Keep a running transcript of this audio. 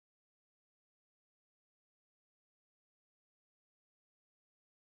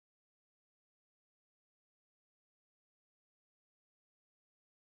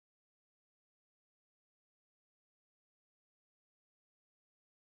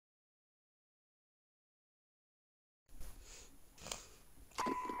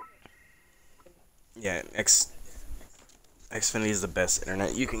Yeah, Xfinity is the best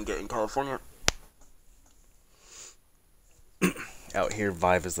internet you can get in California. Out here,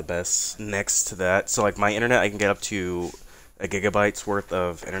 Vive is the best. Next to that, so like my internet, I can get up to a gigabyte's worth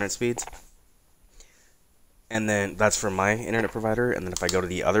of internet speeds. And then that's from my internet provider. And then if I go to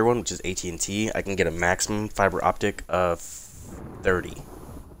the other one, which is AT&T, I can get a maximum fiber optic of 30.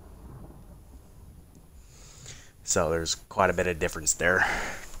 So there's quite a bit of difference there.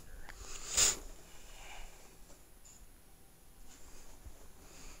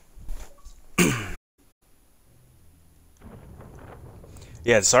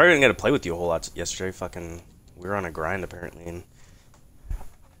 Yeah, sorry I didn't get to play with you a whole lot yesterday. Fucking, we were on a grind apparently, and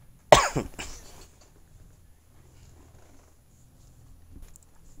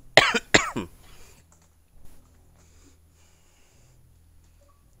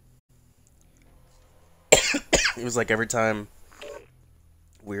it was like every time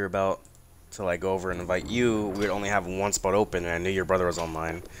we were about to like go over and invite you, we'd only have one spot open, and I knew your brother was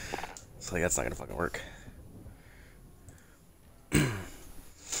online. So like, that's not gonna fucking work.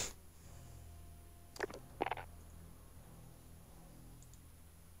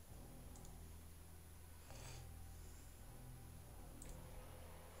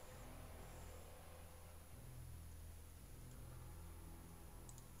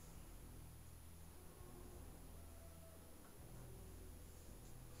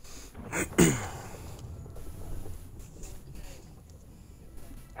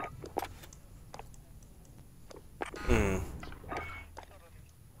 Mm.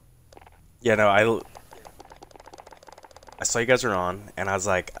 Yeah, no, I saw you guys are on, and I was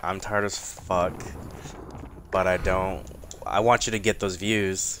like, I'm tired as fuck, but I want you to get those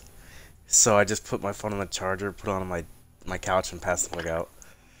views. So I just put my phone on the charger, put it on my couch, and passed the plug out.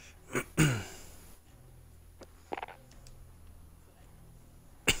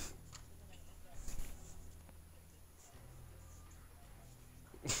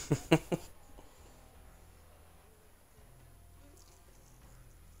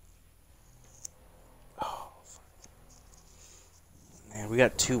 Man, we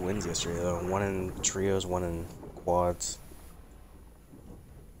got 2 wins yesterday though. One in trios, one in quads.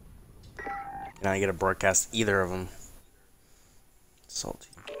 And I get to broadcast either of them. Salty.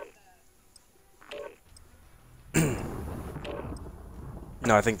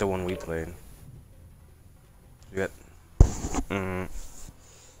 No, I think the one we played. We got. Mm.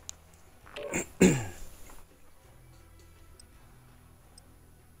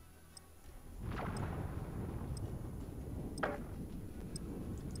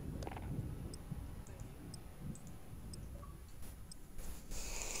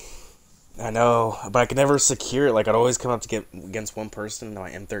 I know, but I could never secure it. Like, I'd always come up to get against one person, and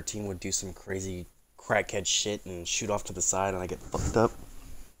my M13 would do some crazy crackhead shit and shoot off to the side, and I get fucked up.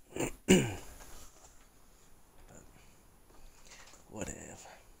 Whatever.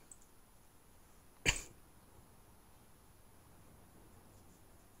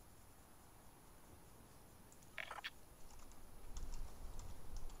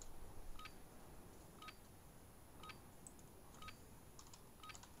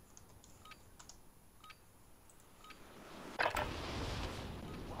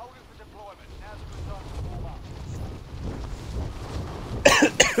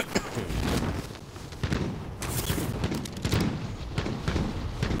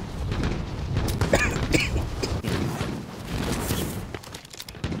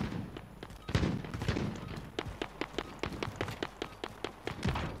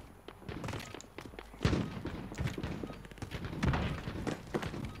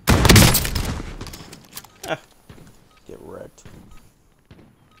 Get wrecked.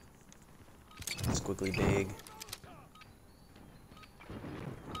 Squiggly big.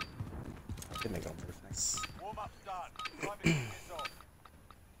 Didn't make it pretty nice. Warm-up's done. Time to kick this off.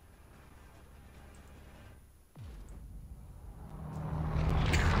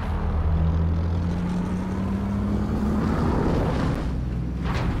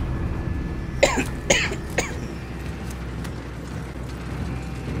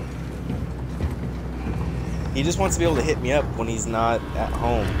 He just wants to be able to hit me up when he's not at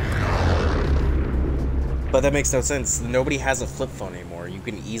home. But that makes no sense. Nobody has a flip phone anymore. You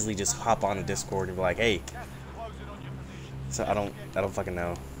can easily just hop on a Discord and be like, "Hey." So I don't fucking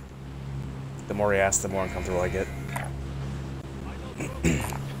know. The more he asks, the more uncomfortable I get.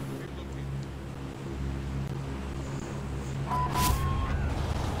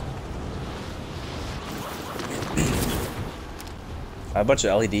 I have a bunch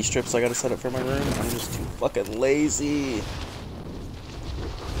of LED strips I gotta set up for my room. I'm just too fucking lazy.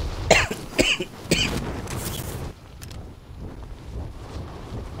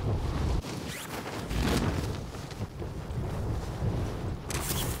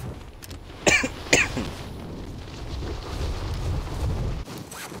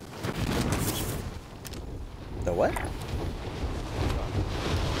 The what?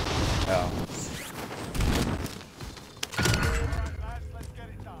 Oh. Alright, lads, let's get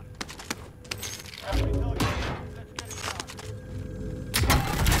it done. Enemy target,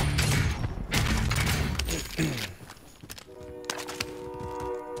 let's get it done.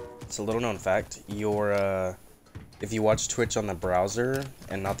 It's a little known fact. If you watch Twitch on the browser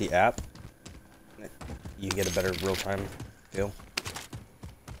and not the app, you get a better real-time feel.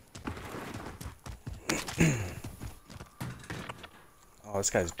 Oh, this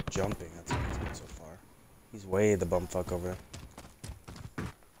guy's jumping. That's what he's going so far. He's way the bumfuck over there.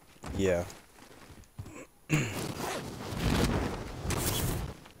 Yeah.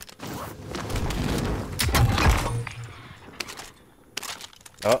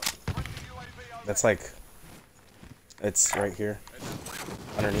 Oh. That's like... It's right here.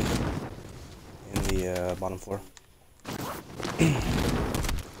 Underneath. In the bottom floor. I'm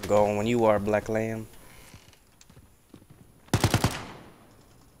going when you are, Black Lamb.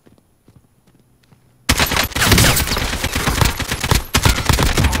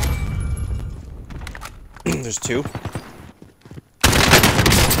 There's two.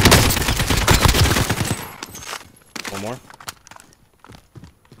 One more.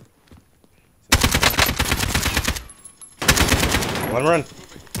 Let him run.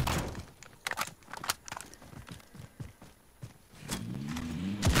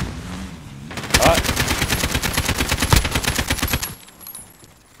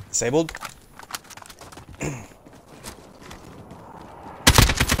 Disabled.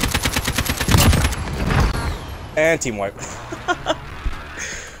 And team wipe.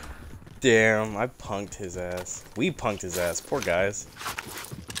 Damn, I punked his ass. We punked his ass. Poor guys.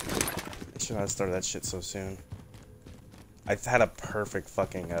 I should not have started that shit so soon. I had a perfect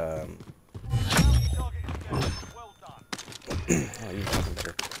fucking Target is down. Well done. oh, you fucking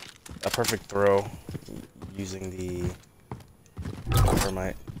better. A perfect throw using the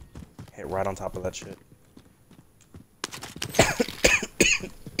thermite. Hit right on top of that shit.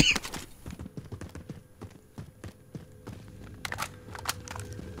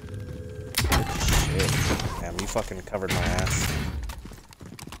 Shit. Damn, you fucking covered my ass.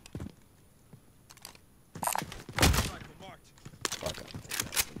 Fuck, I'm gonna take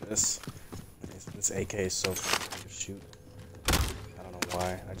that for this. This AK is so fun to shoot. I don't know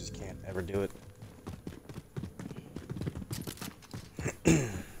why. I just can't ever do it. This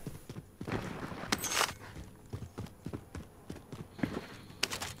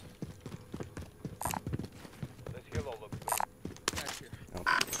helo looks good. Back here. Oh.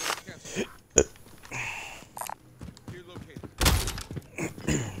 Careful. You're located.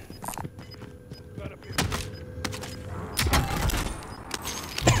 Got a few.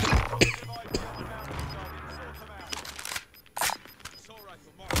 Assault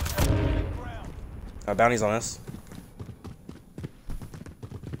rifle marked. Ground. Bounty's on us.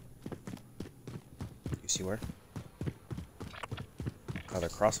 You see where? Oh, they're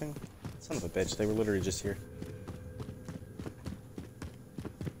crossing? Son of a bitch, they were literally just here.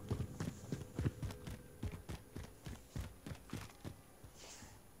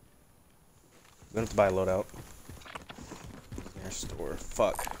 We don't have to buy a loadout. Near store.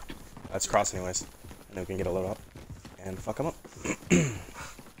 Fuck. That's cross anyways. I know we can get a loadout. And fuck him up. Is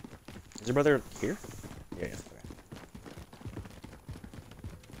your brother here? Yeah, yeah. Okay.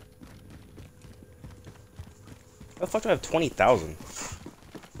 How the fuck do I have 20,000? Fuck.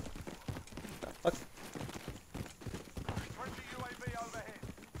 Friendly UAV overhead.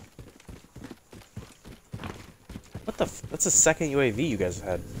 What the f- That's the second UAV you guys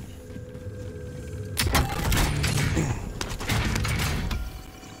had.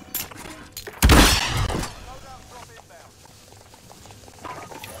 Loadout drop inbound.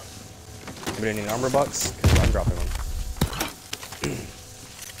 Anybody need an armor box? 'Cause I'm dropping one.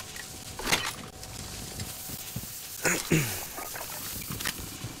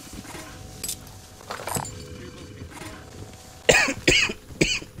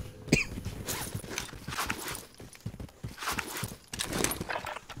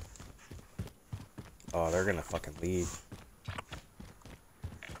 Oh, they're gonna fucking leave.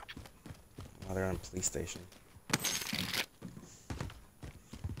 Oh, they're on police station.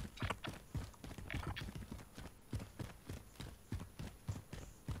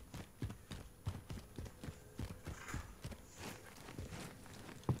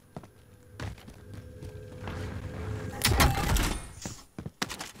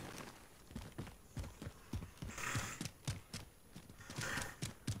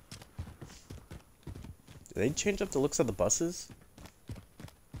 Did they change up the looks of the buses?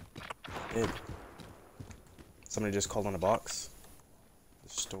 They did. Somebody just called on a box. The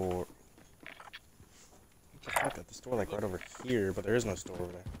store. What the I got the store like right over here, but there is no store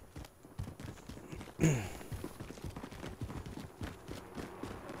over there.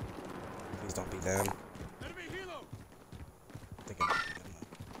 Please don't be them. Enemy helo. Thinking.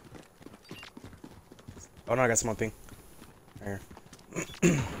 Oh no, I got some on ping. Right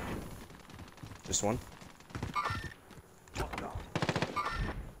here. Just one.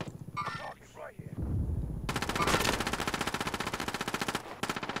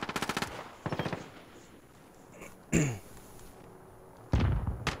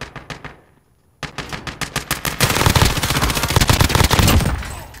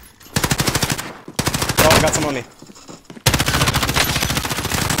 Oh, I got some on me.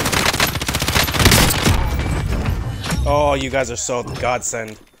 Oh, you guys are so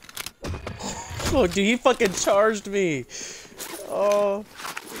godsend. Oh, dude, he fucking charged me. Oh,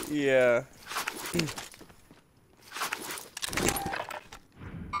 yeah. The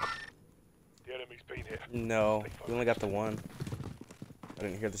enemy's been here. No, we only got the one. I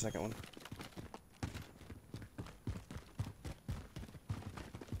didn't hear the second one.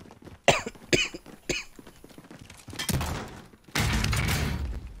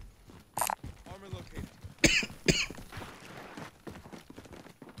 Armor located.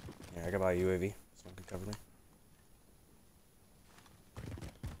 Yeah, I can buy a UAV. Someone can cover me.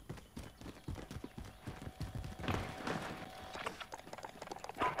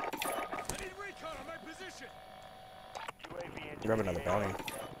 I need recon on my position. UAV entering Grab another bounty.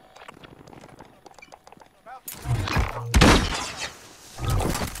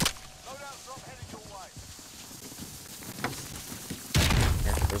 Loadout drop headed your way.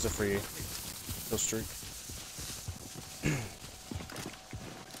 Here, there's a free kill streak.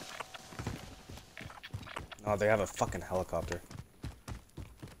 Oh, they have a fucking helicopter.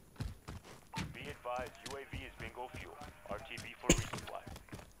 Be advised, UAV is bingo fuel. RTB for resupply.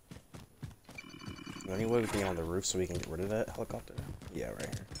 Is there any way we can get on the roof so we can get rid of that helicopter? Yeah, right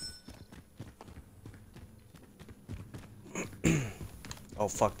here. Oh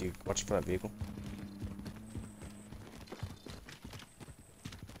fuck, dude. Watch for that vehicle.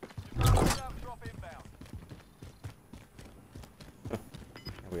 Loadout drop inbound.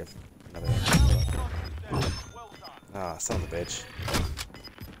 We have another. Well done. Ah, son of a bitch.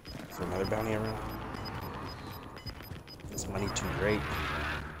 Is there another bounty around? This money too great.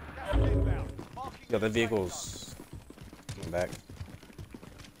 Gas inbound. Marking Yo, the the vehicle's coming back.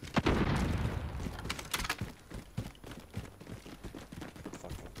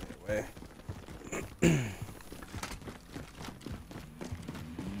 Fucking get away.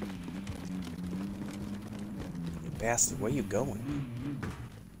 You bastard, where you going?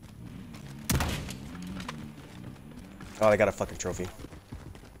 Oh, they got a fucking trophy.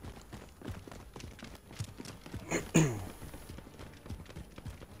 I'll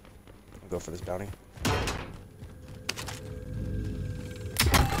go for this bounty.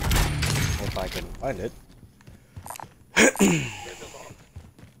 If I can find it.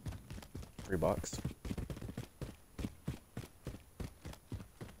 $3.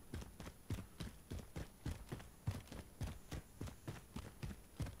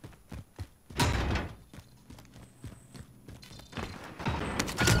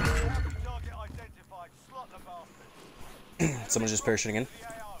 target identified. Slot the bastard. Someone's just parachuting in. The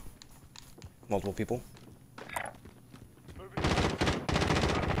AO. Multiple people. Moving.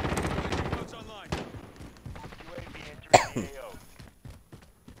 Notes online. UAV entering the AO.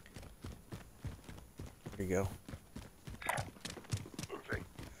 There you go. Moving.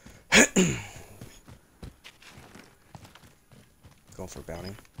 Going for a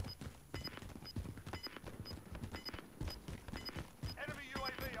bounty. Enemy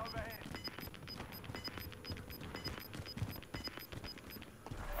UAV overhead.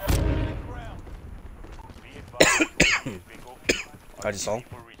 Ground. Be advised, UAV is bingo fuel. I just saw him. RTB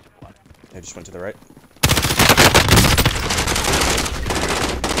for resupply. They just went to the right.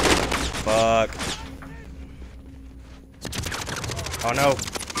 Fuck. Oh no.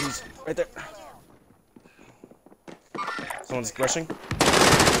 He's right there. Someone's rushing.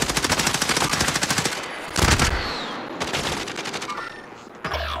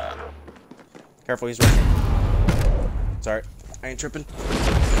 Careful, he's rushing. Sorry, I ain't tripping.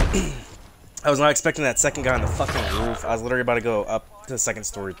 I was not expecting that second guy on the fucking roof. I was literally about to go up to the second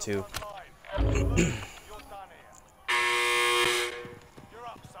story too. You're done here. You're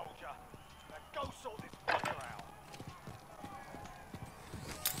up, soldier. Now go sort this fucker out.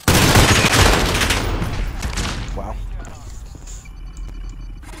 Wow.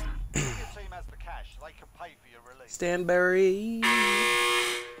 Your team has the cash. They can pay for your release. Stanberry.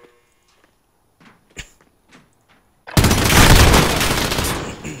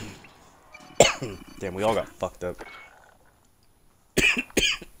 Damn, we all got fucked up. My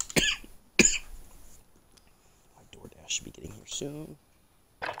DoorDash should be getting here soon.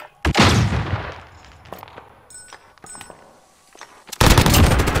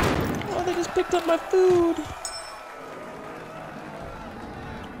 Oh, they just picked up my food.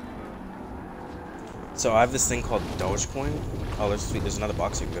 So I have this thing called Dogecoin. Oh, there's another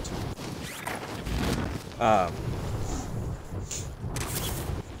box you can go to.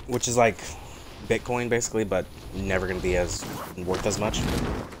 Which is like Bitcoin basically, but never gonna be as worth as much.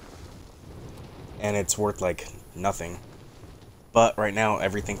 And it's worth like nothing. But right now,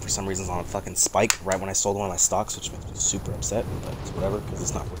 everything for some reason is on a fucking spike right when I sold one of my stocks, which makes me super upset. But it's whatever, because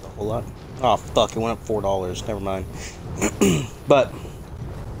it's not worth a whole lot. Oh fuck! It went up $4. Never mind. But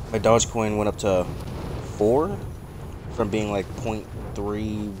my Dogecoin went up to 4 from being like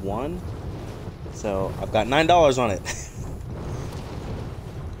 0.31. So I've got $9 on it.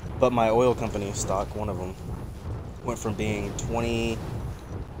 But my oil company stock, one of them, went from being $24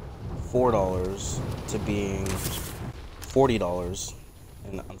 to being $40.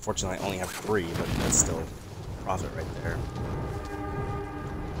 And unfortunately, I only have 3, but that's still profit right there.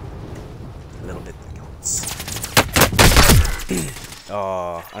 A little bit that counts.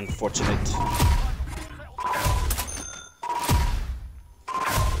 Oh, unfortunate.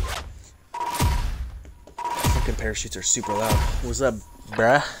 Fucking parachutes are super loud. What's up,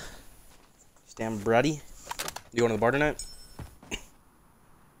 bruh? Damn, bruddy. You going to the bar tonight?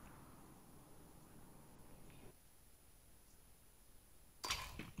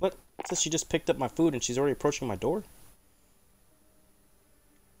 What? It says she just picked up my food and she's already approaching my door?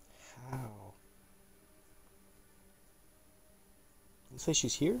 How? You say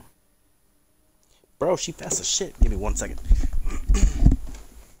she's here? Bro, she fast as shit. Give me 1 second.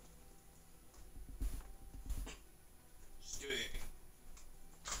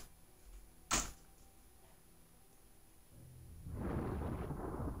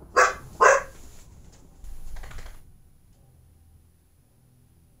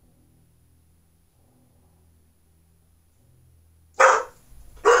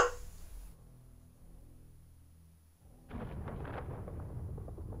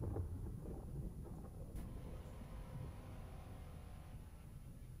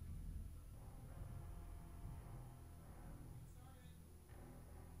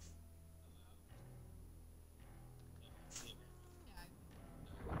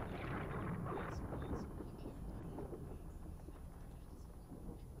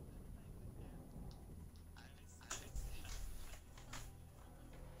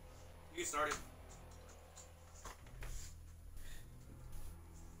 You started.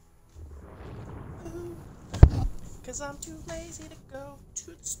 Cause I'm too lazy to go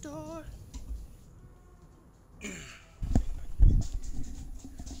to the store.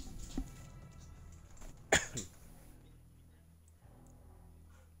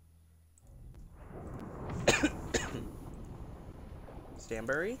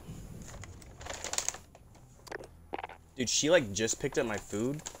 Stanbury? Dude, she like just picked up my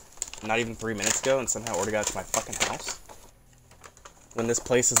food not even 3 minutes ago and somehow already got to my fucking house. When this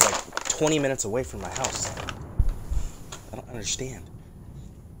place is like 20 minutes away from my house. I don't understand.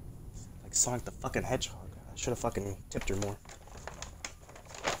 Like Sonic the fucking Hedgehog. I should have fucking tipped her more.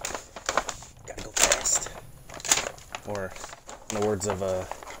 Gotta go fast. Or, in the words of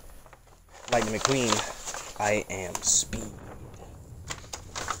Lightning McQueen, I am speed.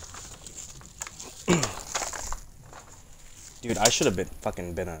 Dude, I should have been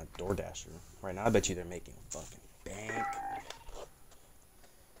a DoorDasher. Right now, I bet you they're making fucking bank.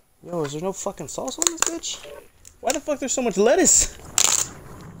 Yo, is there no fucking sauce on this bitch? Why the fuck there's so much lettuce?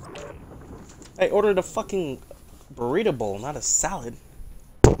 I ordered a fucking burrito bowl, not a salad.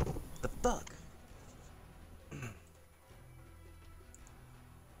 The fuck?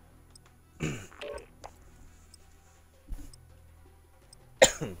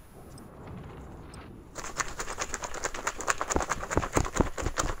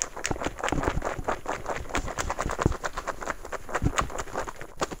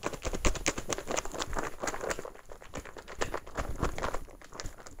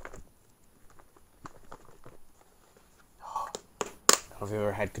 Have you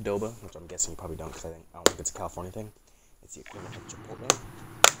ever had Qdoba? Which I'm guessing you probably don't, because I don't think it's a California thing. It's the equivalent of Chipotle,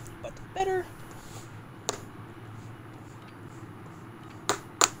 but better.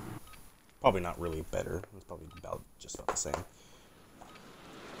 Probably not really better. It's probably about just about the same.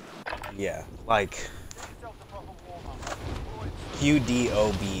 Yeah, like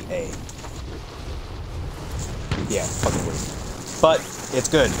Qdoba. Yeah, fucking weird. But it's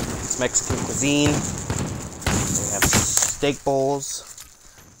good. It's Mexican cuisine. We have steak bowls.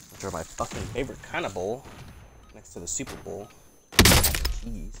 After my fucking favorite kind of bowl, next to the Super Bowl, mac and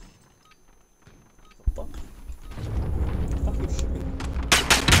cheese. The fuck? The fuck are you shooting?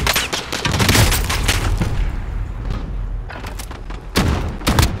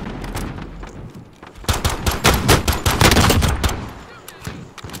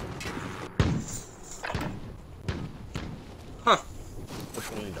 Huh? What's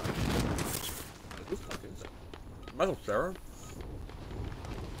going on? Who the fuck is that? Michael Sarah?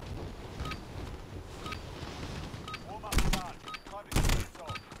 Warm up done. Time to get this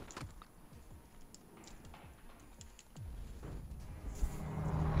on.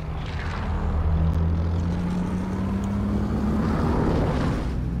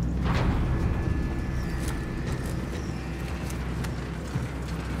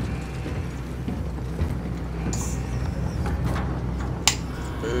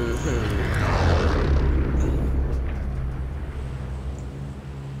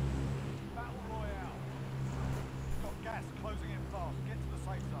 Battle Royale. Got gas closing in fast. Get to the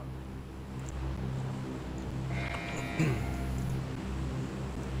safe zone.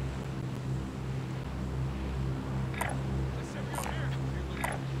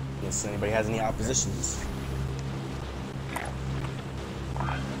 Unless anybody has any oppositions.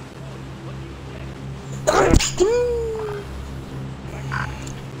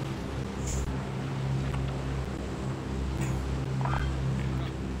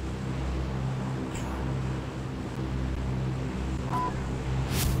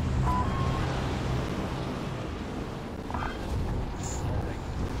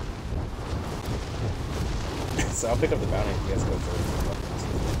 So I'll pick up the bounty if you guys go first.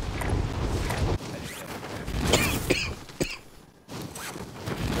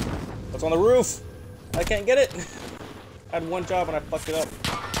 What's on the roof? I can't get it. I had one job and I fucked it up.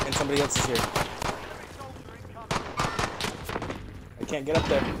 And somebody else is here. I can't get up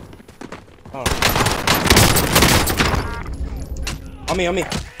there. Oh. On me, on me.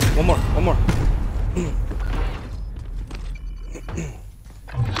 One more, one more.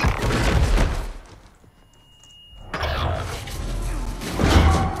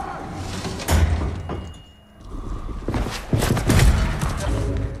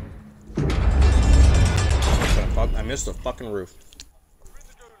 I missed the fucking roof.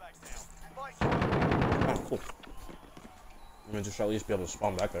 Oh, cool. I'm gonna just at least be able to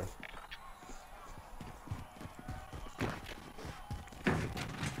spawn back there.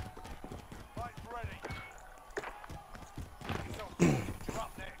 Fight's ready. You're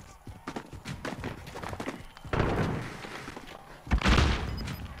up next.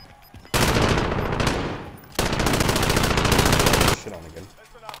 Shit on again.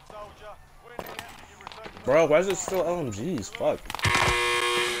 Listen up, soldier. We're here. You return to Bro, why is it still LMGs? Fuck.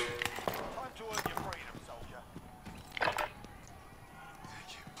 time to earn your freedom, soldier.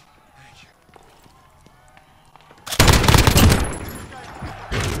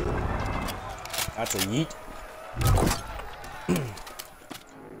 That's a yeet.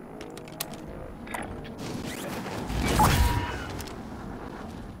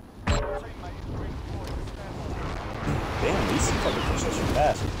 Damn, these fucking fish are so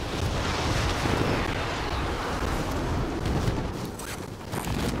fast.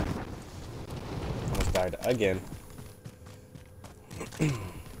 Almost died again.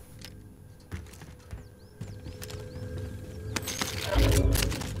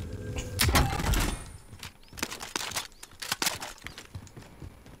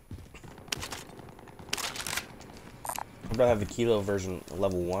 I'd rather have the Kilo version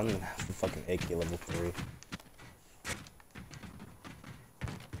level 1 and have the fucking AK level 3.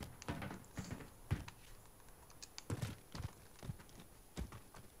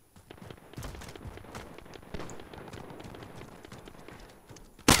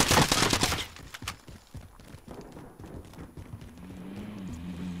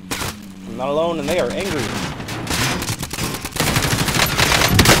 I'm not alone and they are angry.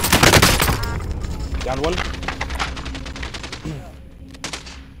 Down one.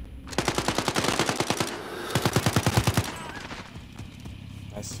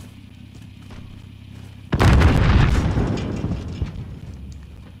 Nice.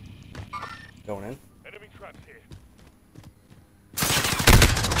 Going in. Enemy traps here.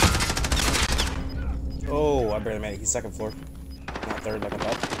 Oh, I barely made it. He's second floor. Not third like I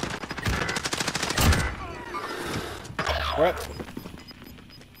thought. We're up.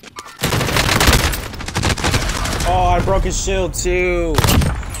 Oh, I broke his shield too. I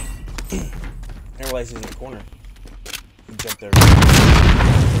didn't realize he was in the corner. He jumped there.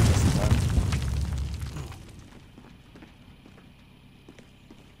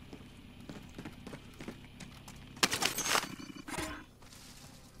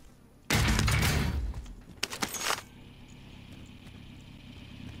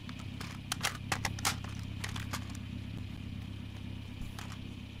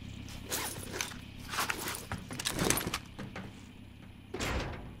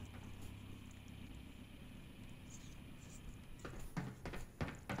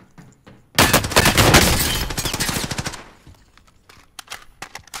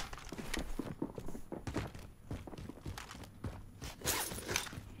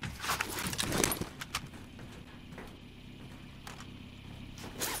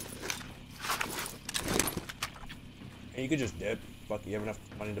 You could just dip. Fuck, you have enough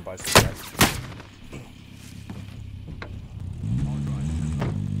money to buy some gas.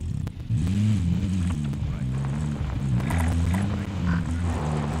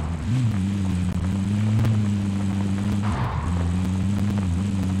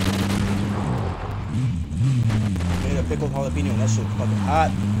 Made a pickled jalapeno and that shit fucking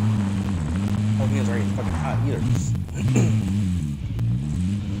hot. Jalapenos already fucking hot either.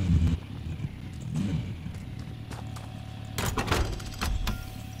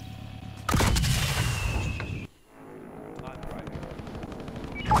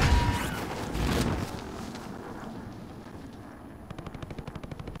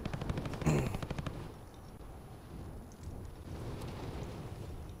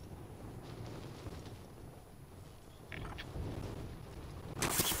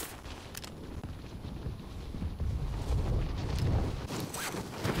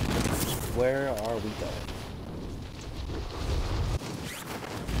 Where are we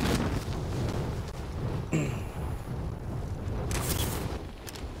going?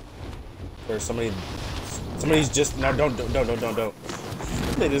 There's somebody's just no, don't.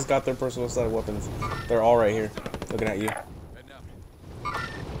 They just got their personal set of weapons. They're all right here, looking at you.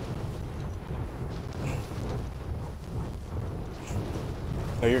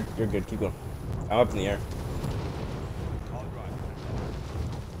 No, you're good. Keep going. I'm up in the air.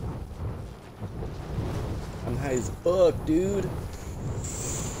 I'm high as fuck, dude.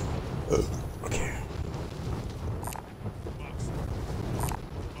 Okay.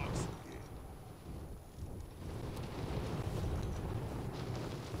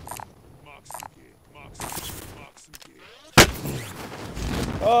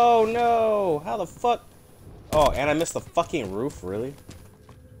 Oh no! How the fuck? Oh, and I missed the fucking roof, really?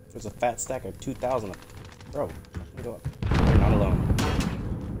 There's a fat stack of 2,000. Bro, let me go up. You're not alone.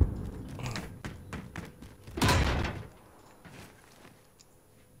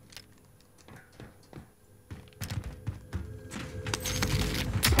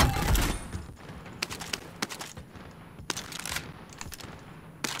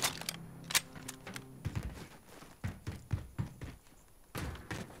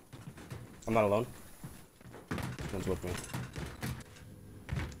 I'm not alone. Someone's with me.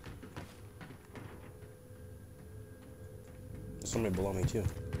 There's somebody below me too.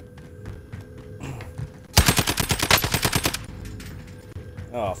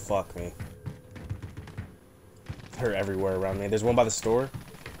 Oh, fuck me. They're everywhere around me. There's one by the store.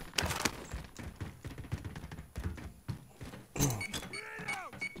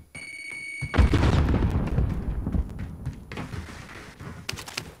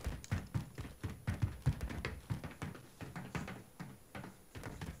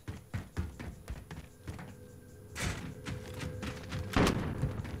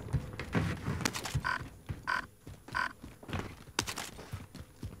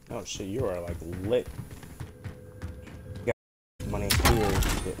 Oh shit, you are like lit. You got money here,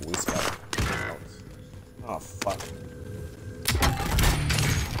 get we spell. Oh fuck.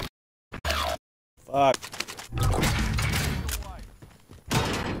 Fuck.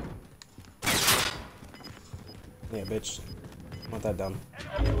 Yeah, bitch. I'm not that dumb.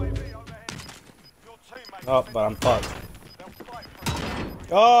 Oh, but I'm fucked.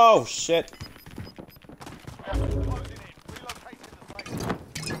 Oh shit.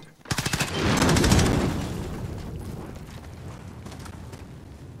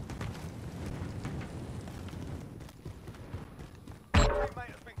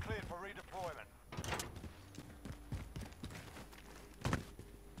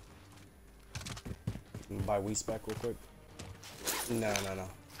 Buy Wii spec real quick. No.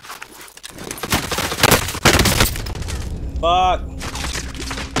 Fuck!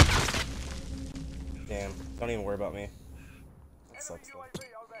 Damn, don't even worry about me. That sucks though.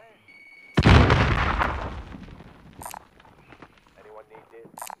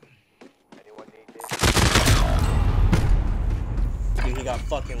 Dude, he got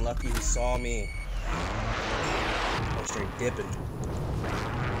fucking lucky, he saw me. I was straight dipping.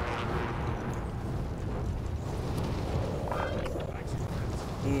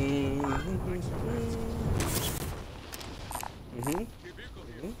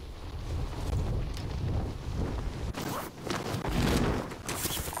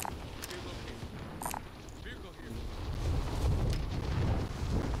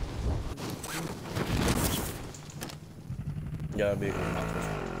 Yeah, big one.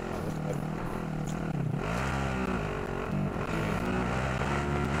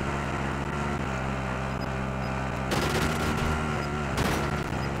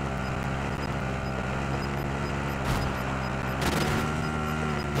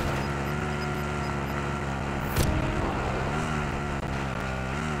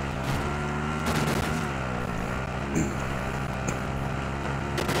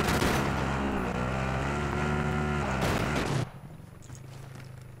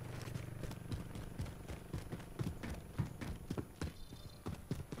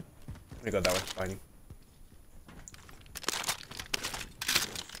 I go that way. Find you.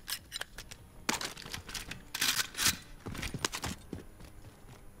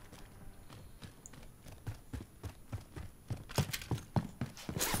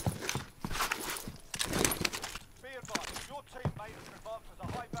 Be advised, your teammate has been marked as a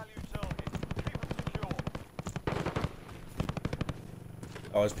high-value target. Keep them secure.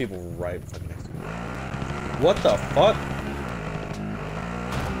 Oh, there's people right fucking next to me. What the fuck?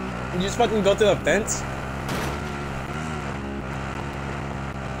 You just fucking go through the fence?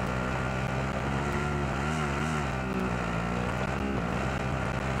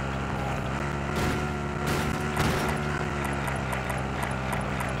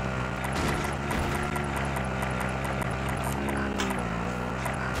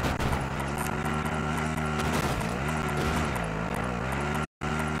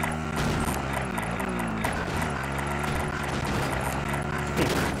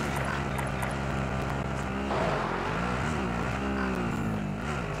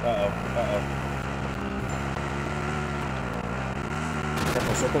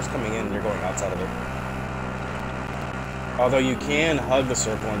 Careful, circle's coming in and you're going outside of it. Although you can hug the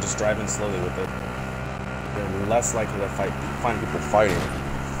circle and just drive in slowly with it. You're less likely to find people fighting.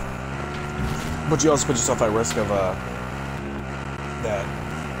 But you also put yourself at risk of that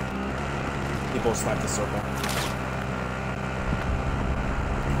people snipe the circle.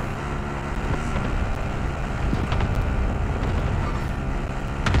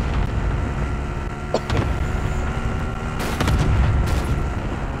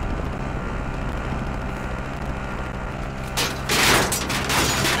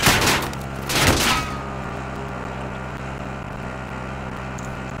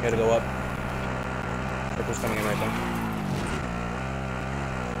 You gotta go up. Circle's coming in right there.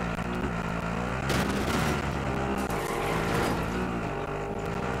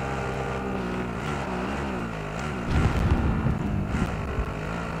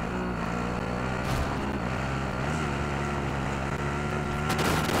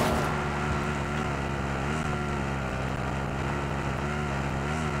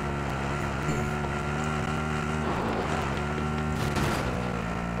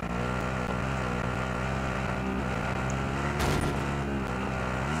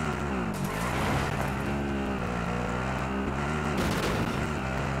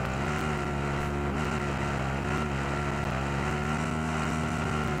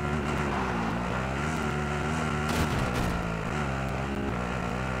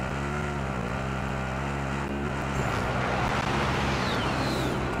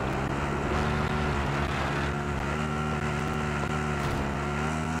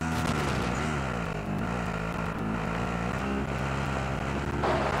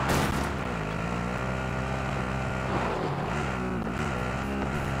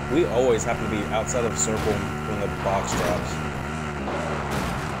 We always have to be outside of circle when the box drops.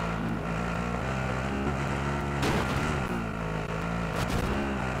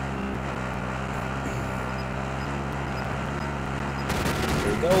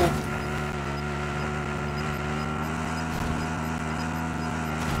 Here we go.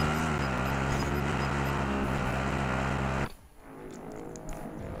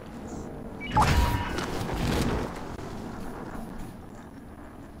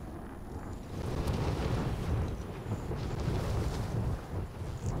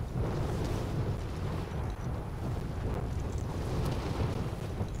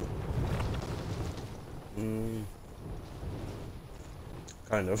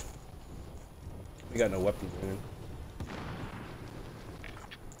 Kind of. We got no weapons, man.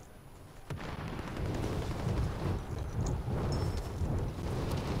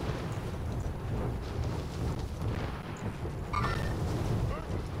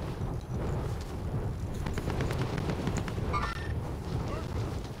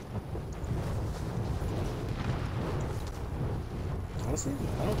 Honestly,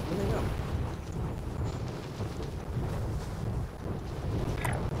 I don't really know.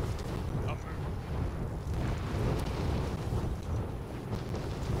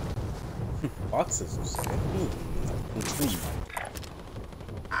 Boxes are sick. Intrigued.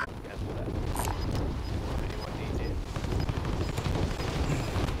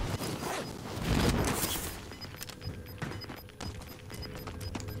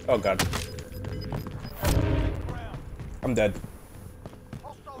 Oh god. I'm dead.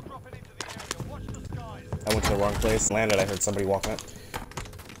 Hostile dropping into the area. Watch the skies. I went to the wrong place. Landed, I heard somebody walking up.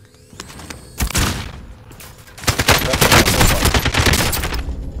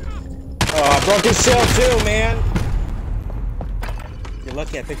 Oh, I broke his shell too, man! You're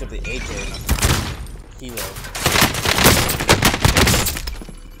lucky I picked up the AK and a kilo.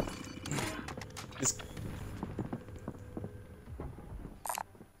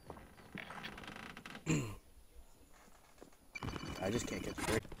 I just can't get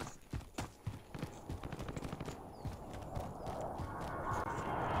straight.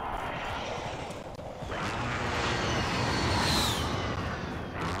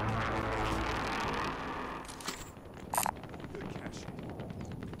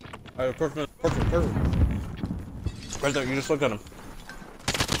 Alright, perfect. Right there, you just look at him.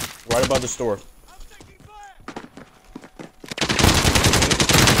 Right above the store.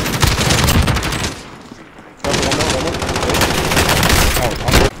 Careful, one more. Oh,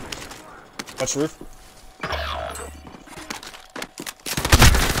 touch the roof.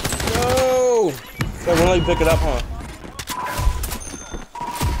 No! So we'll let you pick it up, huh?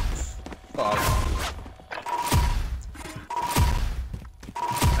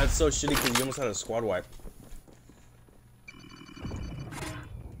 That's so shitty because you almost had a squad wipe.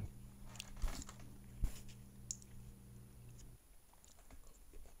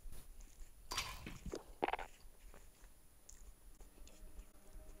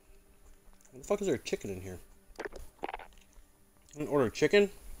 What the fuck is there a chicken in here? I didn't order chicken?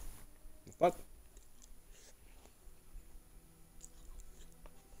 What?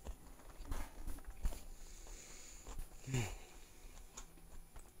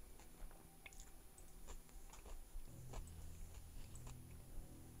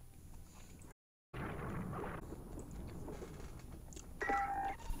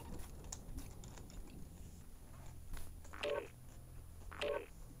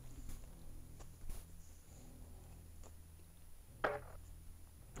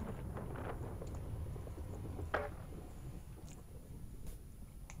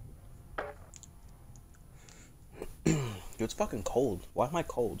 Dude, it's fucking cold. Why am I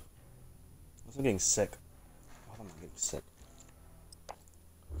cold? I'm getting sick. Why am I getting sick?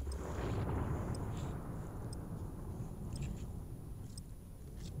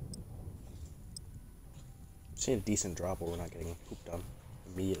 I'm seeing a decent drop, but we're not getting pooped on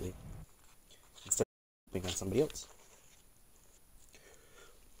immediately. Instead of pooping on somebody else.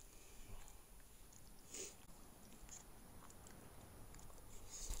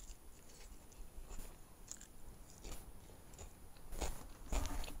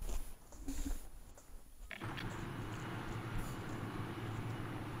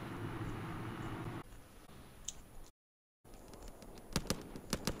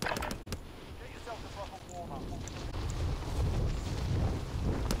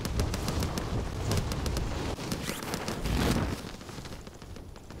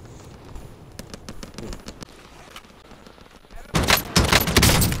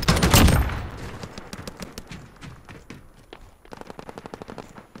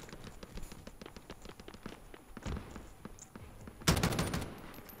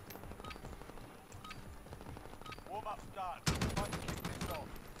 Warm-up's done. Time to kick this off.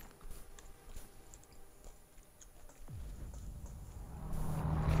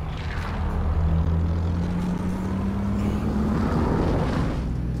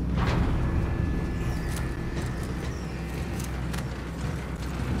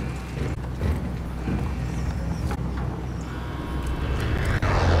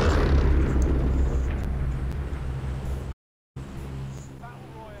 Battle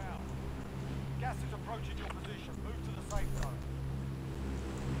Royale. Gas is approaching your position. Move to the safe zone.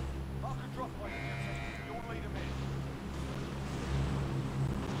 Mark a drop point for your team. You'll lead them in.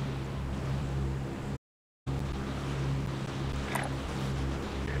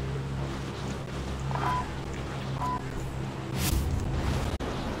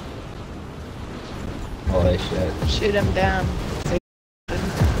 Holy shit. Shoot him down.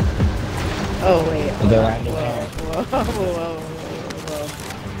 Oh wait. They're landing there. Whoa.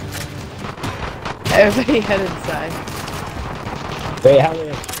 Everybody head inside. Wait, how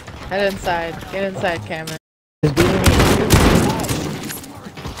many? Head inside. Get inside, Cameron. He's beating me.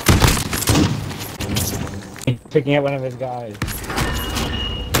 He's picking up one of his guys.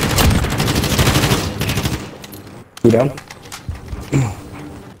 You down?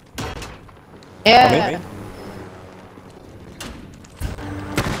 Yeah.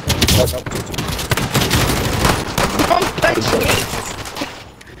 Don't punch me.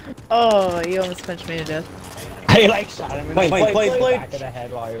 Oh, you almost punched me to death. I like shot him in the Play. back of the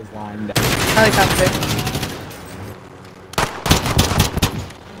head while he was lying down. Helicopter.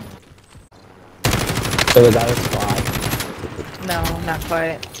 So was that a squad? No, not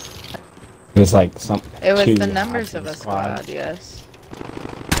quite. It was like some. It was two the numbers of active a squad, yes.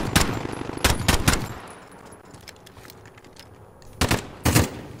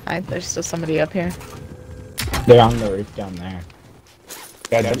 Hi, there's still somebody up here. They're on the roof down there.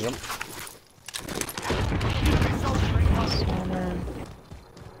 Yeah, jump.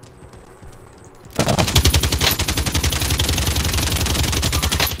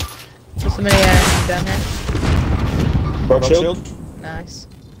 Somebody down here. Broke shield. Nice.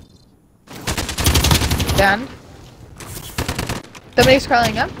 Down. Somebody's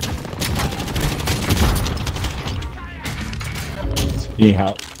crawling up. You need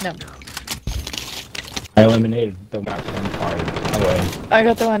help? No. I eliminated the one part away. I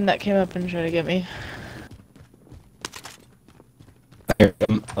got the one that came up and tried to get me. Here,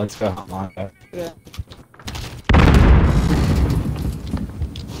 let's go Honda. Yeah.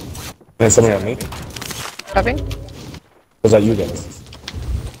 There's somebody on me. Copy? Was that you guys?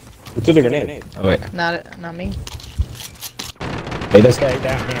 Who threw the grenade? Oh wait. Not me. Hey, this guy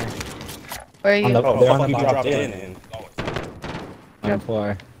down here. Where are you? On the, Oh, they're fuck, on he the dropped bottom. in. And... On the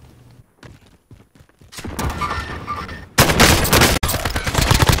floor.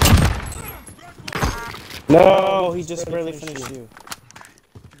 No, he just barely finished you.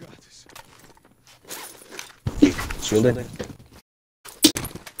 You got this. Shielded.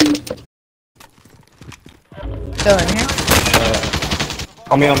 Still in here?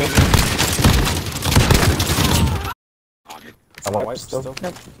 On me, on me. I want white still.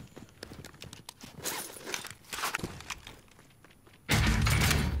 Nope.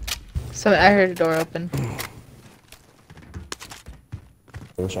 So I heard a door open.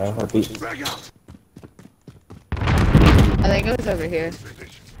 I wish I had heartbeat. Frag out. I think it was over here.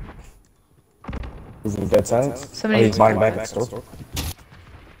 Is he dead silence? Somebody- Oh, he's buying back next door.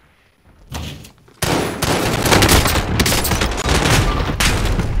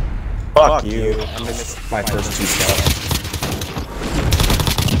 Fuck you. I missed my first two shots.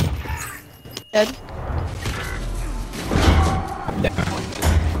 Dead? I'm down.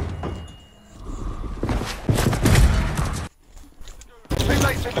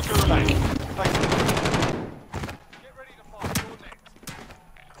 Relay to the Gulag. Thank you. Get ready to fight. You're next.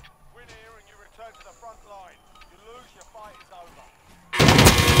 Win here and you return to the front line. You lose, your fight is over.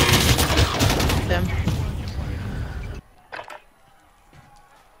 Them.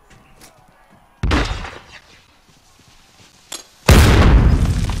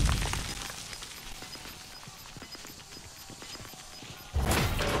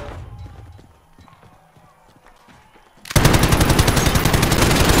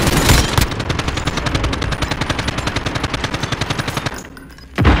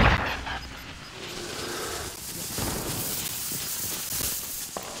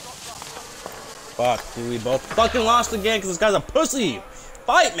 Fuck, dude, we both fucking lost again because this guy's a pussy.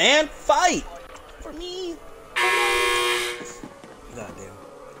 Fight, man, fight for me. Goddamn.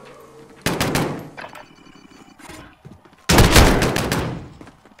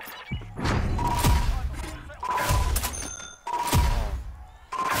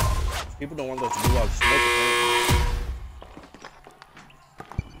 People don't want those gulag smoke.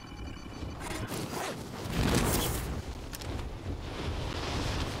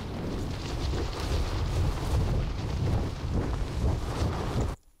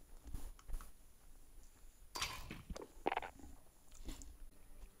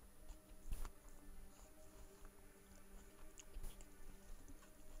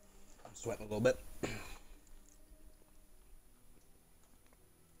 I'm sweating a little bit.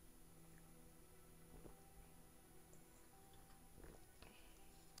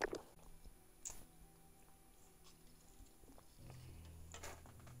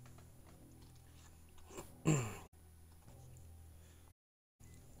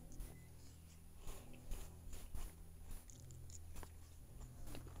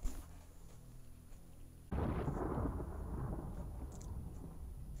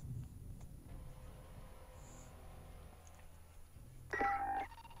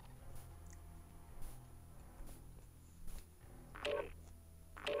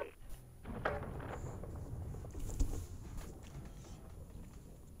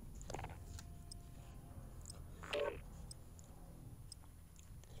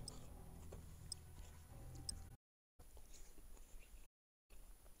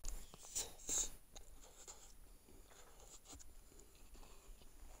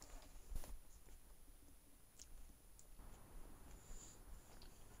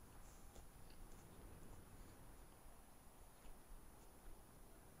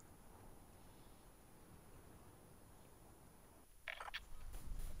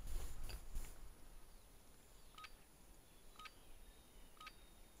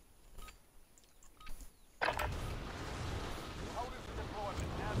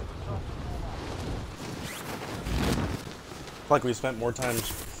 Like we spent more time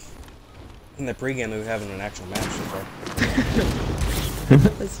in the pregame than we have in an actual match so far.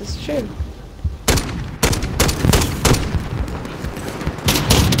 This is true.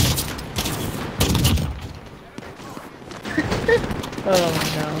 Oh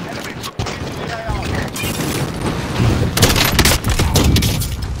no.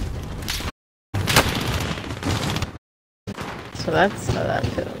 So that's how that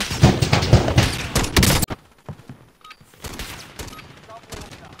feels.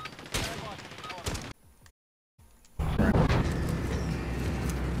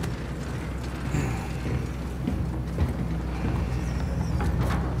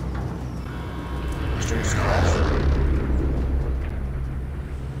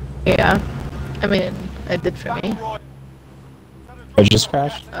 Yeah. I mean, it did for me. I just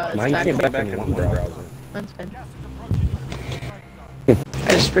crashed. It's Mine back. came back in one browser. That's fine.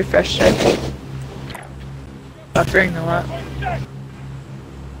 I just refreshed it. Buffering a lot.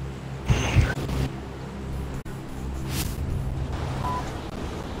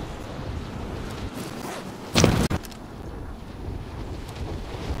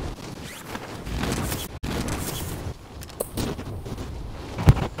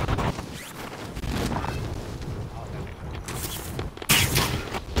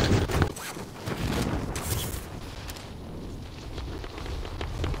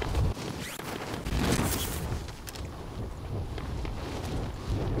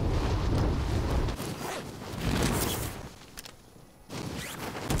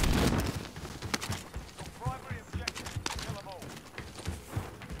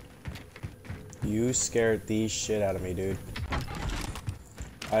 You scared the shit out of me, dude.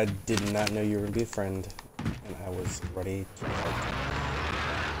 I did not know you were gonna be a friend, and I was ready to fight.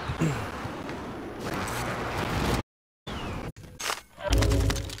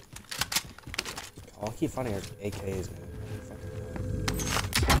 I'll keep finding our AKs, man.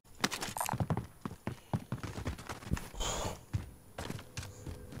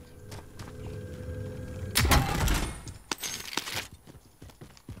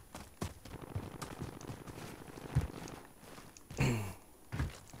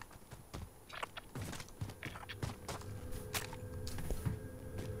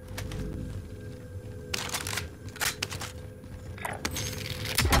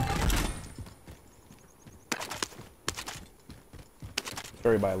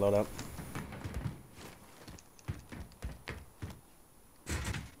 Everybody load up.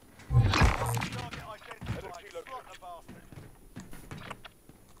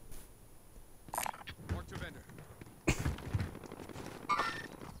 Mark to vendor.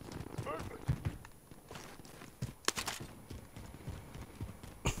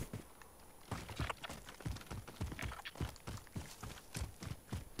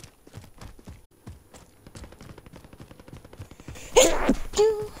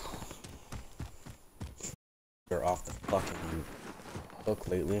 You're off the fucking hook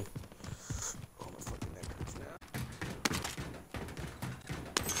lately. Oh, my fucking neck hurts now.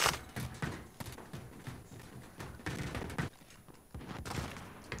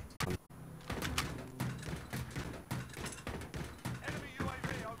 Enemy UAV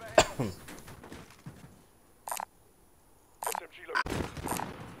overhead. SMG look.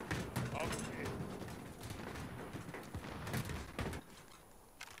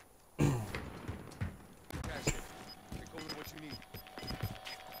 Cash it. Take over what you need.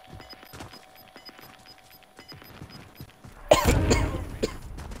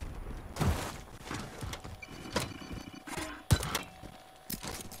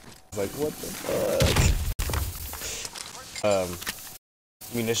 Like, what the fuck?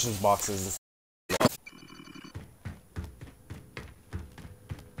 Munitions boxes.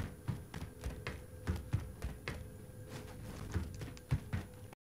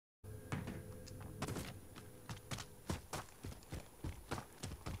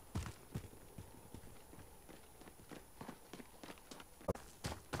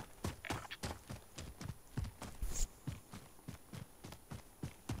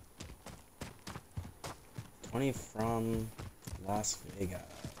 From Las Vegas.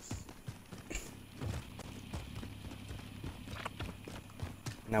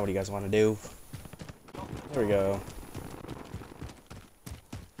 Now what do you guys want to do? There we go.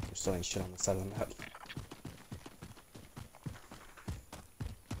 There's still ain't shit on the side of the map.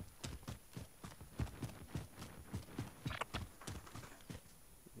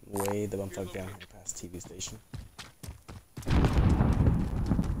 Way the bumfuck down here past TV station.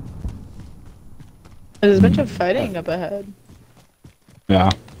 There's a bunch of fighting up ahead. Yeah.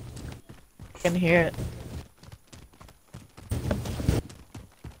 I can hear it.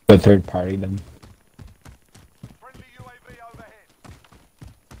 The third party then. Friendly UAV overhead.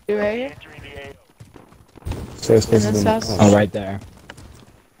 You right? So it's In this house? Oh, right there.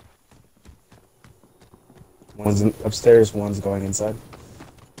 One's upstairs, one's going inside.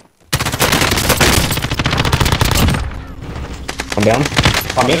 One down.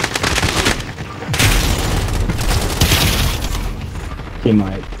 On me. He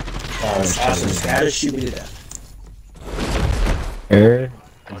might. Assassin's gotta shoot me to death. There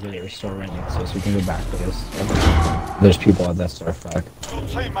is a store right next to us. We can go back to this. There's people at that store. Fuck. Your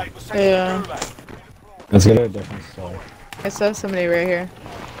teammate was sent Yeah. to the gulag. Let's go to a different store. I saw somebody right here.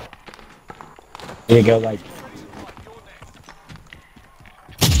 You go like.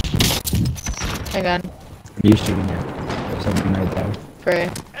 Hang on. You shooting at? There's something right there. Pray.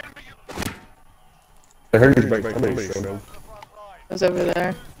 I heard you break somebody's shoulder. It was over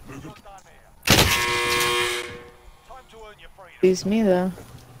there. Time to earn your freedom. Beats me though.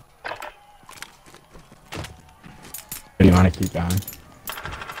 Do you want to keep going?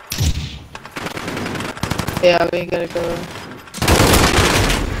 Yeah, we gotta go.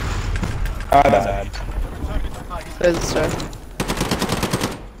 Ah, bad. There's the store.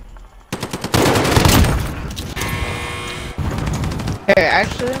 Here,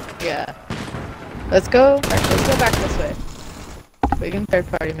 actually, yeah. Let's go back this way. We can third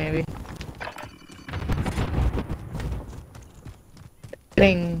party maybe.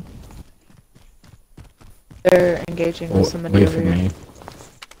 Getting. They're engaging with somebody Wait over for here. me.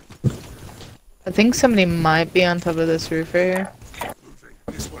 I think somebody might be on top of this roof right here.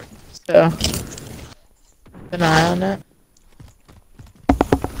 So, keep an eye on it.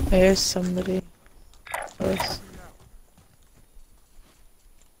 There's somebody close.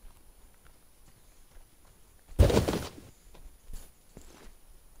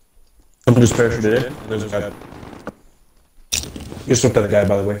 Someone just parachuted in. There's a guy. You just looked at the guy,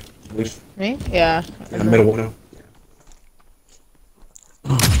 by the way. At least Me? Yeah. in the middle window.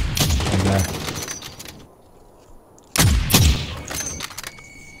 Right there.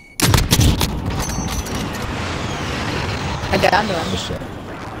 I downed one. Oh shit.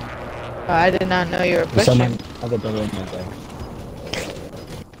 Oh, I did not know you were There's pushing. someone other building right there.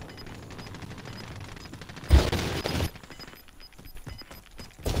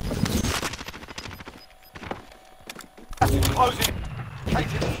 Closing.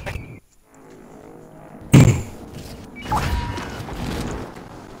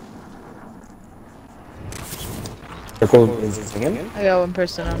 Circle is in. I got one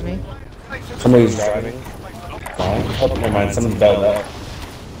person on me. Somebody's driving. Oh, never mind. Someone's bailed out.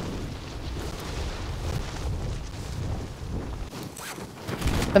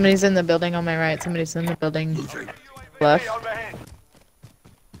 Somebody's in the building on my right. Somebody's in the building left. Overhead.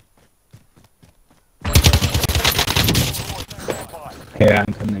 Okay,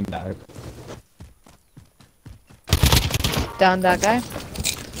 I'm coming back. Down that guy.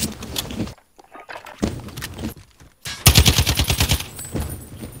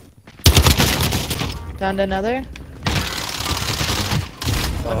 Downed another.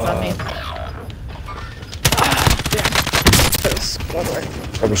 One's on me.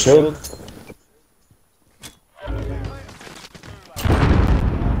 Cover shield.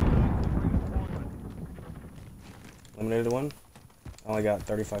 Eliminated one. I only got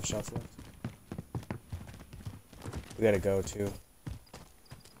 35 shots left. We gotta go too.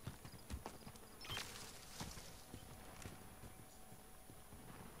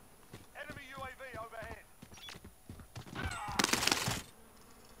 Enemy UAV overhead.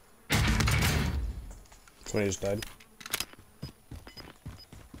 Somebody just died.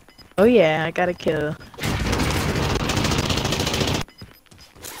 Oh yeah, I got a kill.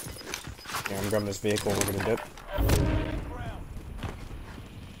 Yeah, I'm grabbing this vehicle and we're gonna dip.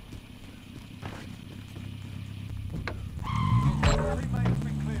 Teammate's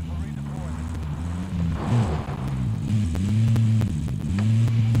been cleared for redeployment.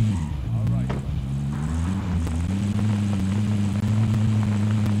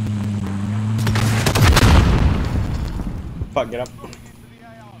 Fuck, get up.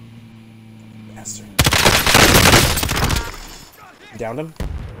 Bastard. Downed him.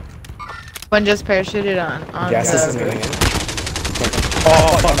 One just parachuted on Gas is the coming roof. in.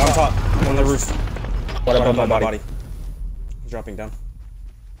 Oh, fuck, on top. On the roof. What Right about above my my body? body. He's dropping down.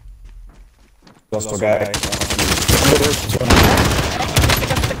 Lost There's a also guy.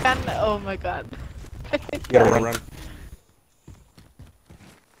 Pick up the gun. Oh my god. You gotta run.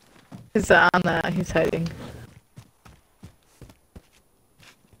 He's on that. He's hiding.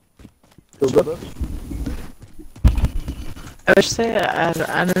 I would say I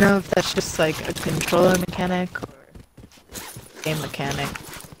don't know if that's just like a controller mechanic or game mechanic.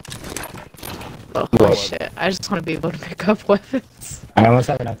 Oh holy shit! I just want to be able to pick up weapons. I almost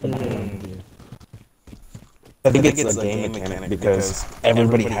have enough of that. I think it's a game mechanic because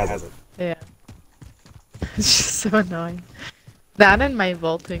everybody has it. Yeah. It's just so annoying. That and my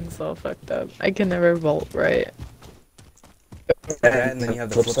vaulting's all fucked up. I can never vault right. And then you have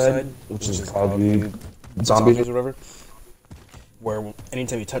the flip side, which is Call of Duty Zombies or whatever, where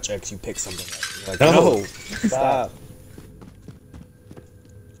anytime you touch X, you pick something up. You're like, no, stop.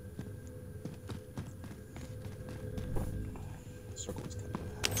 circle is kind of.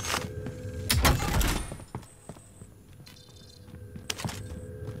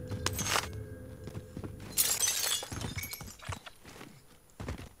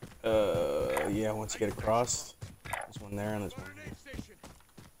 Yeah, once you get across, there's one there and there's one Grenade here. station.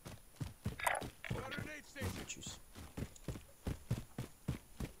 Grenade station. Juice.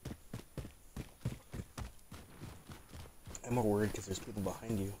 I'm more worried because there's people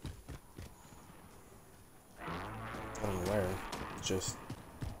behind you. I don't know where. It's just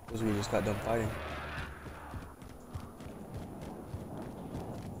those we just got done fighting.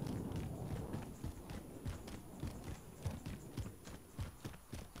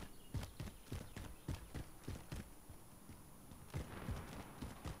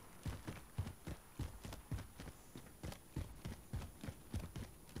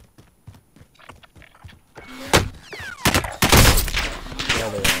 Yeah,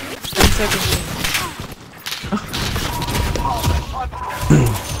 they are. 10 seconds.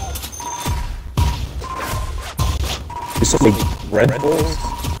 There's so many Red Bulls.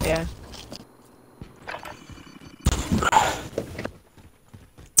 Yeah.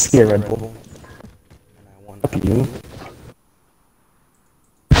 Yeah, Red Bull. And I won. Fuck you.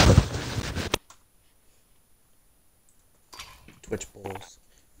 Twitch Bulls.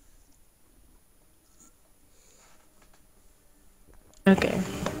 Okay.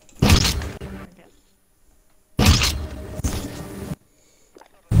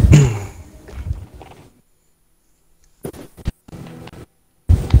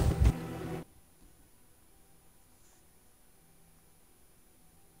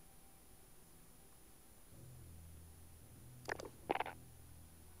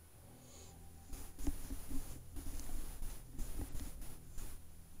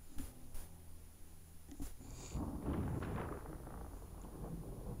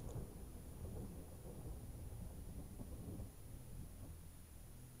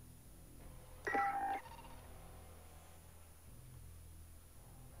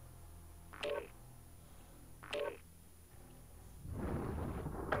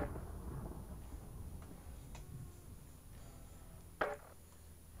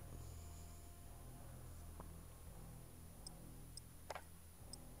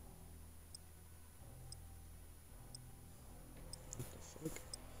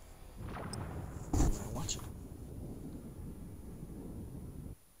 What am I watching?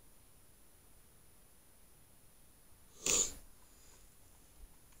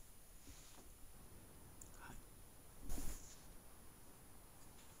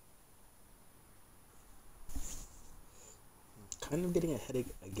 Kind of getting a headache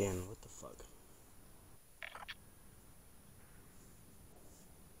again. What the fuck?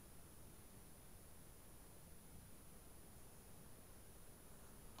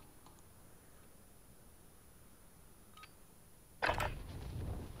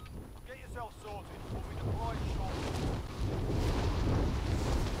 Get yourself sorted. We'll be deployed shortly.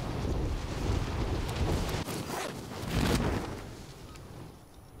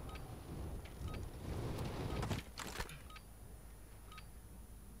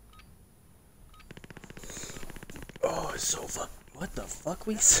 Oh, it's so fuck. What the fuck,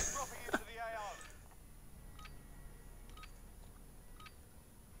 we? Dropping into the AO.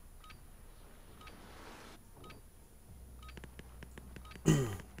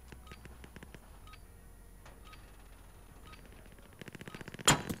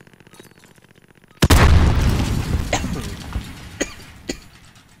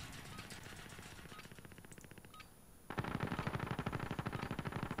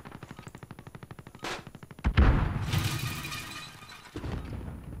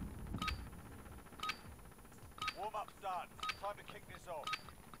 Warm-up's done. Time to kick this off.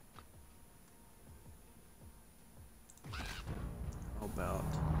 How about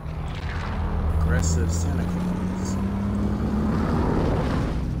aggressive Santa Claus?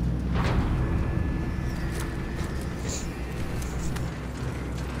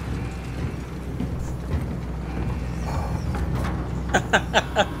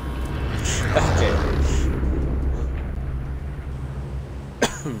 Okay.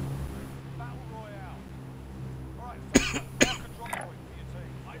 Battle Royale. Alright, so mark a drop point for your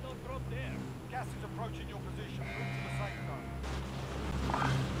team. I don't drop there. Gas is approaching your position. Move to the safe zone. I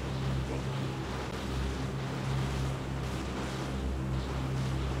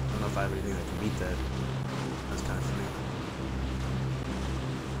don't know if I have anything that can beat that. That's kind of funny.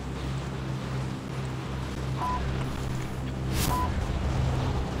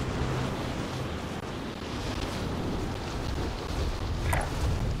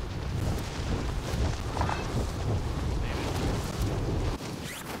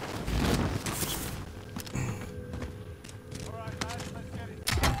 Alright, lads.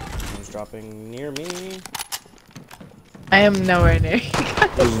 dropping near me. I am nowhere near you.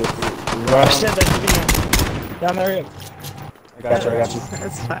 Oh shit, there's a video. Down there. I got you.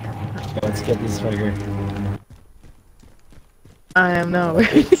 That's fine. Okay, let's get this right here. I am nowhere.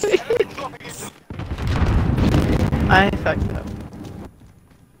 I fucked up.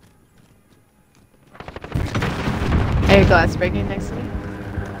 Are your glass breaking next to me?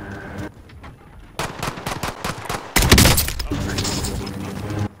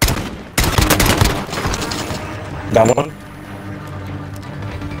 Down one.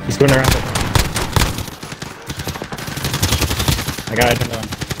 He's going around it. I got it.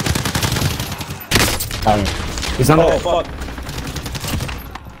 He's on Oh the fuck.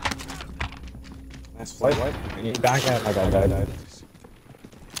 Nice flight. He's back at. I got died.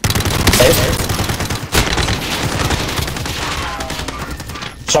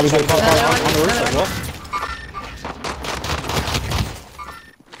 Shotty's gonna pop on the roof as well.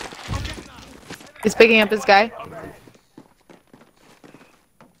 He's picking up his guy.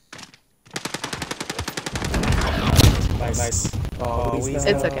 Nice. Oh,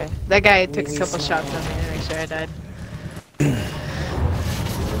 It's okay. That guy took a couple shots on me to make sure I died.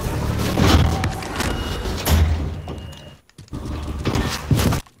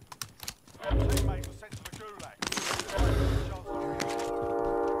 Teammate was sent to the gulag.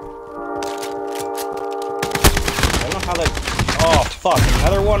 I don't know how that. Oh fuck!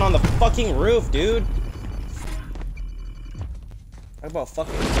 Another one on the fucking roof, dude. Talk about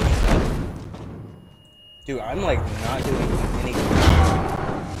fucking. Dude, I'm like not doing anything.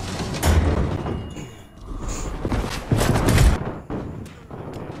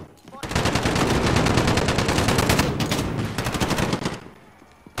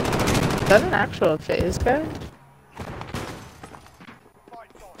 Is that an actual phase guy?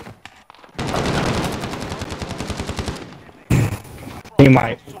 He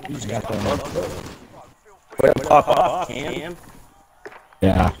might. Pop off, Cam.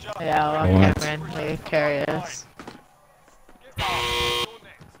 Yeah. Yeah, I'll What? Cameron. They carry us. I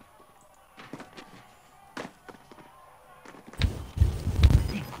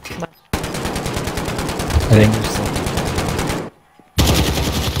think there's some.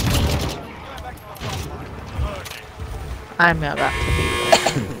 I'm about to be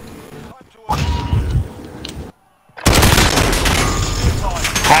there.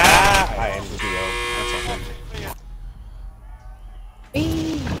 I am the DO.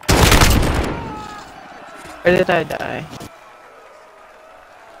 Where did I die?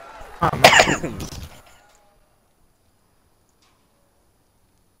 Oh man.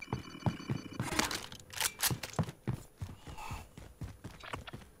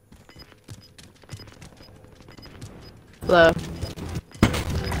 Hello.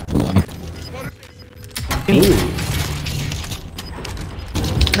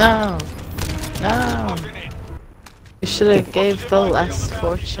 No. No. You should have gave the less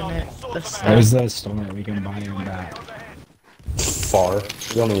fortunate the stuff. There's the storm that we can buy him back. Far.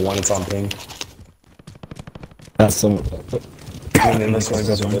 There's only one. It's on ping. That's the. And then this one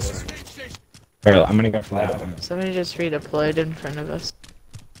goes with this one. Alright, I'm gonna go for that one. Somebody just redeployed in front of us.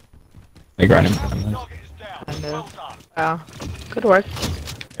 Like right in front of us. Kind of. Wow. Good work.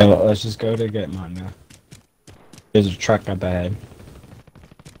 Okay, let's just go to get mine now. There's a truck up ahead.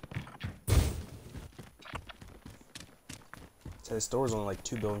 So the store's only like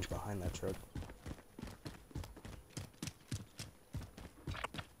 2 buildings behind that truck.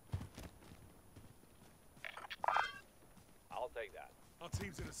 I'll take that. Our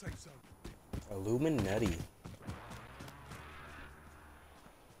team's in a safe zone. Illuminati.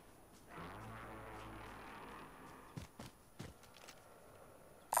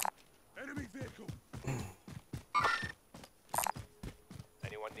 Enemy vehicle.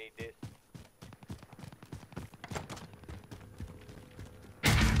 Anyone need this?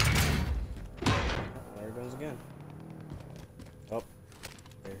 There it goes again. Oh,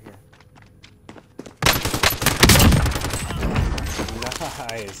 they're here.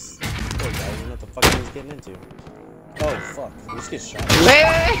 Nice. Poor guy, I didn't know what the fuck he was getting into. Oh fuck, we just get shot. Wait,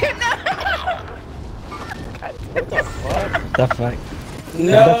 no! What the fuck? The fuck?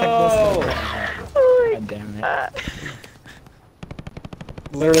 No! God damn it.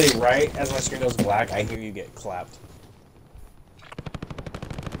 Literally right as my screen goes black, I hear you get clapped.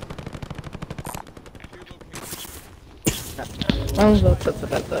 I was about to put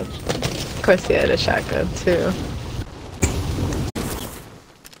that though. Of course he had a shotgun too.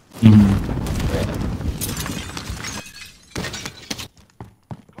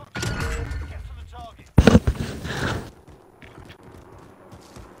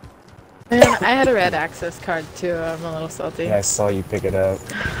 Man, I had a red access card too. I'm a little salty. Yeah, I saw you pick it up.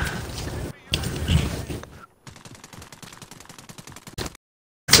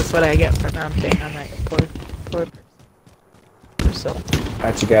 That's what I get for mounting on that poor person. So.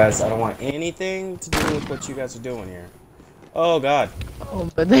 Alright, you guys, I don't want anything to do with what you guys are doing here. Oh, God. Oh,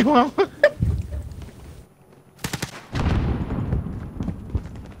 but they won't.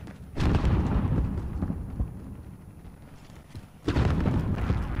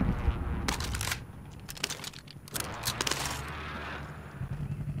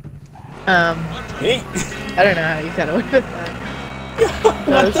 Hey! I don't know how you got away with that.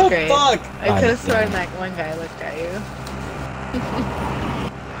 That was great. Fuck? I could have sworn that one guy looked at you.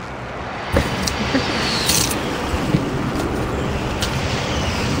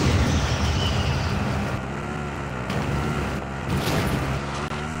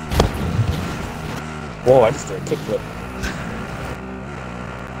 Whoa, I just did a kickflip.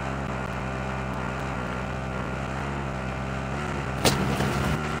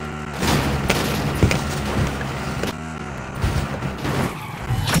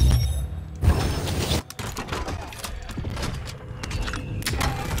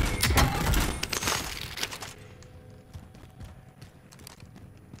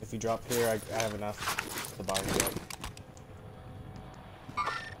 If you drop here, I have enough to buy you up.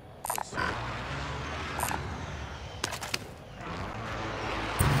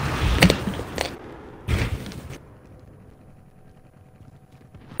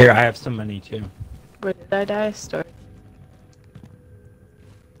 Here, I have some money too. Where did I die? Storage.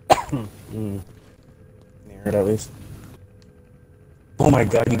 Near it, at least. Oh my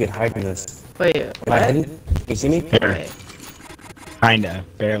god, you get hide in this. Wait, Am I what? hidden? You see me? Here, Wait. kinda,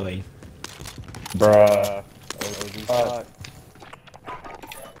 barely. Bruh. OG shot.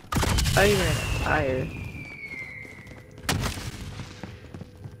 Oh, you were in a fire.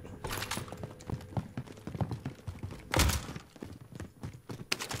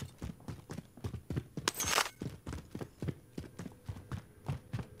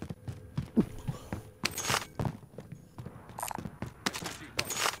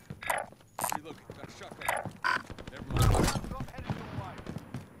 Reloading. Got a shotgun. Never mind. Drop headed your way.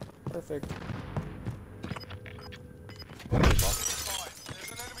 Perfect. Fine. There's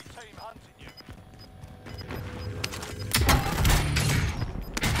an enemy team hunting you.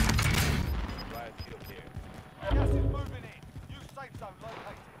 Riot shield here. Gas is moving in. Use safe zone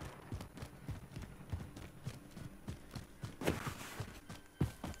located.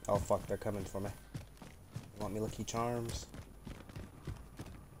 Oh fuck, they're coming for me. You want me Lucky Charms?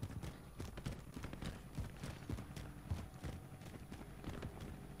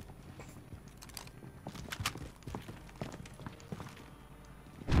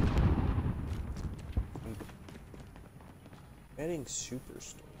 Betting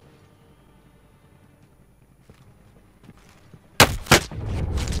Superstore.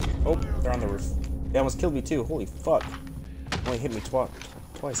 Oh, they're on the roof. They almost killed me too. Holy fuck. Only hit me twice.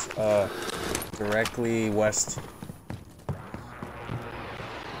 Directly west.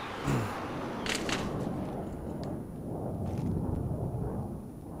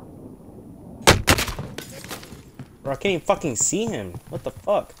 Bro, I can't even fucking see him. What the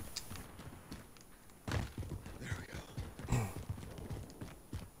fuck?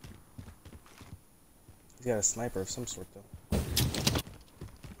 He's got a sniper of some sort, though.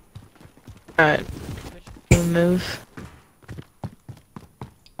 Alright. Move.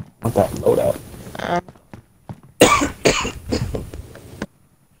 Want that loadout?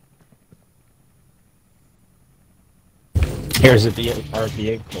 Here's our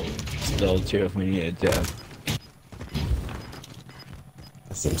vehicle still too if we need it to.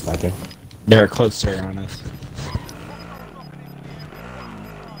 That seems like it. They're closer on us.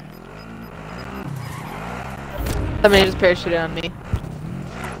 Somebody just parachuted on me.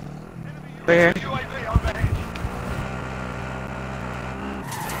 Where? UAV overhead.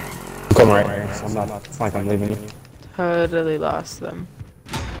 I'm coming right here, so I'm not. It's not like I'm leaving you. Totally lost them.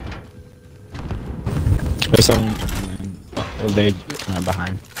 There's someone. Oh, they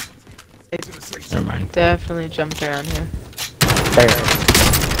behind. Never mind. Definitely jumped around here.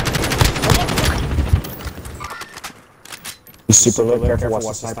 You super low, careful, watch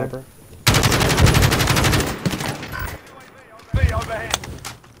the sniper. UAV overhead.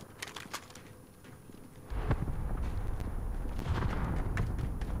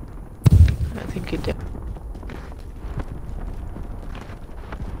 I think you did.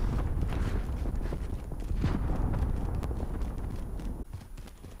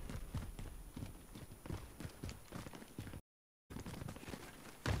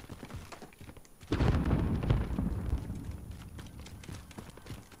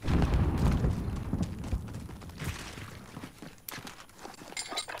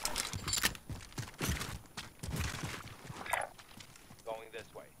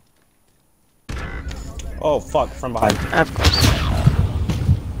 Oh fuck, from behind. Of course.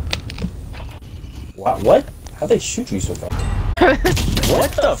 What? How'd they shoot you so fast?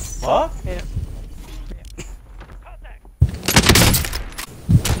 What the fuck? Yeah.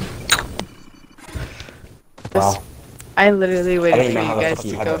 Wow. I literally I waited don't for know you how the guys fuck to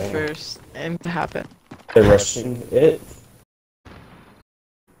you had go that angle. first and to happen. They're rushing it.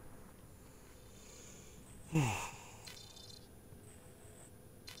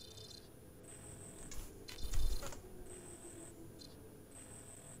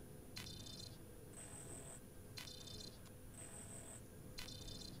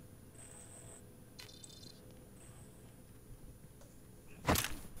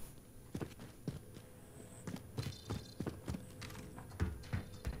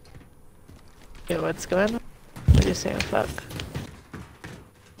 Yo, what's going on? What did you say? Oh, fuck.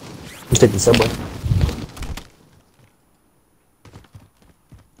 Just take the subway.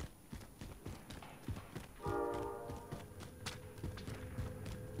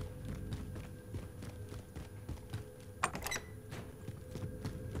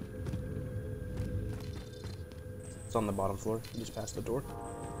 It's on the bottom floor. You just passed the door.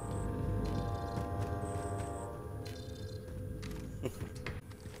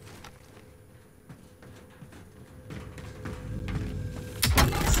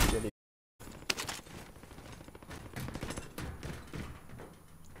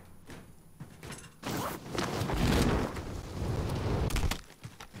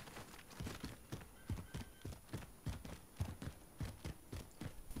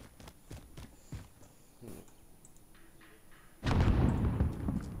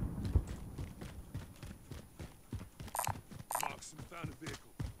 Marks and found a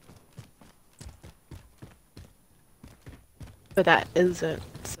vehicle. But that isn't